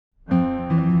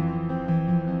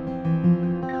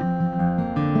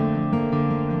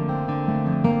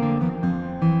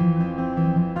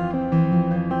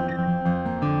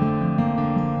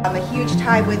huge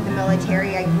tie with the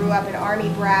military. I grew up an Army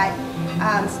brat,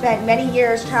 spent many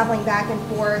years traveling back and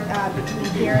forth between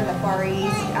here and the Far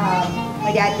East.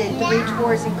 My dad did 3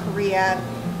 tours in Korea,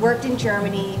 worked in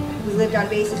Germany. We lived on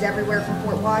bases everywhere from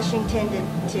Fort Washington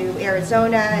to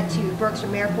Arizona to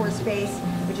Bergstrom Air Force Base,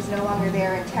 which is no longer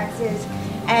there in Texas.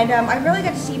 And I really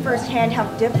got to see firsthand how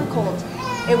difficult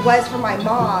it was for my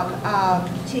mom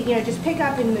to just pick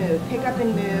up and move,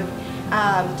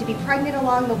 to be pregnant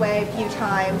along the way a few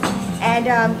times. And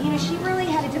she really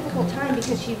had a difficult time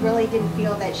because she really didn't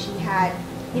feel that she had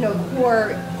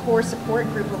core support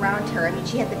group around her. I mean,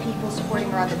 she had the people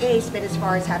supporting her on the base, but as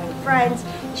far as having friends,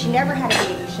 she never had a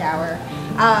baby shower.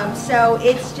 So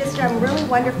it's just really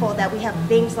wonderful that we have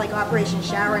things like Operation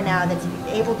Shower now that's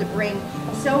able to bring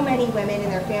so many women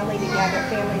and their families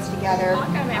together.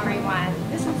 Welcome everyone.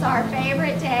 This is our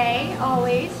favorite day,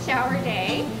 always, Shower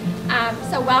Day.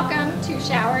 So welcome to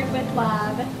Showered with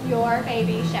Love, your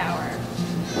baby shower.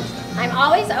 I'm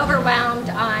always overwhelmed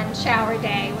on Shower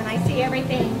Day when I see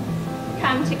everything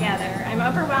come together. I'm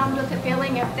overwhelmed with the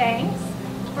feeling of thanks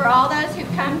for all those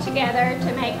who've come together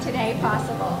to make today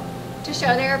possible, to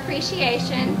show their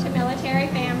appreciation to military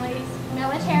families,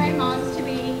 military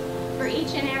moms-to-be, for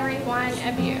each and every one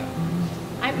of you.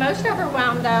 I'm most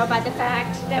overwhelmed though by the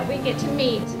fact that we get to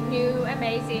meet new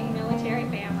amazing military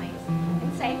families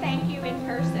and say thank you in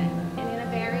person and in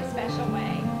a very special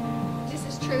way. This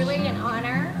is truly an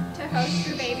honor to host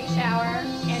your baby shower,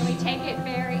 and we take it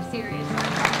very seriously.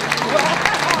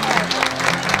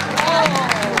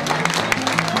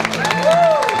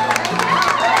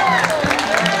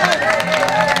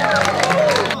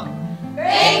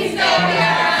 Babies don't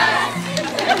hear us!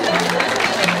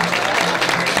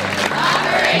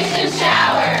 Operation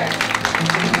Shower!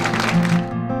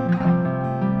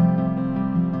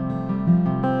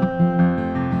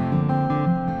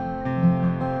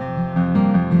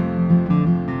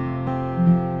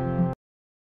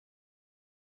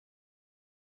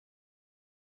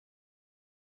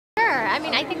 I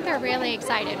mean, I think they're really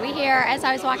excited. We hear, as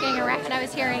I was walking around, I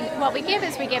was hearing, what we give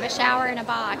is we give a shower in a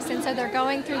box. And so they're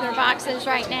going through their boxes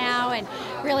right now and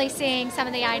really seeing some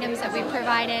of the items that we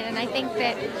provided. And I think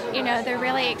that, they're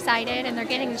really excited and they're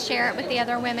getting to share it with the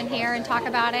other women here and talk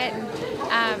about it.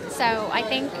 And so I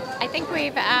think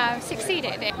we've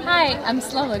succeeded. Hi, I'm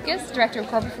Sloan Lucas, Director of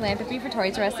Corporate Philanthropy for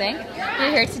Toys R Us Inc.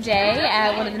 We're here today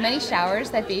at one of the many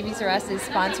showers that Babies R Us is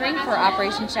sponsoring for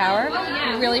Operation Shower.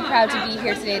 We're really proud to be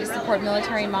here today to support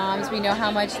military moms. We know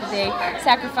how much they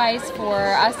sacrifice for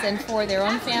us and for their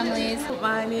own families.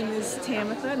 My name is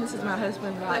Tamitha and this is my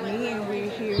husband Rodney, and we're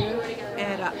here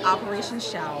at Operation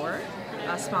Shower,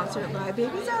 sponsored by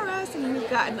Babies R Us, and we've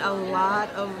gotten a lot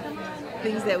of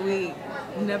things that we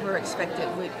never expected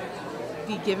would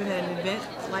be given at an event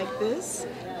like this.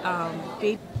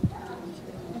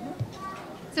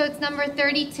 So it's number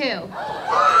 32.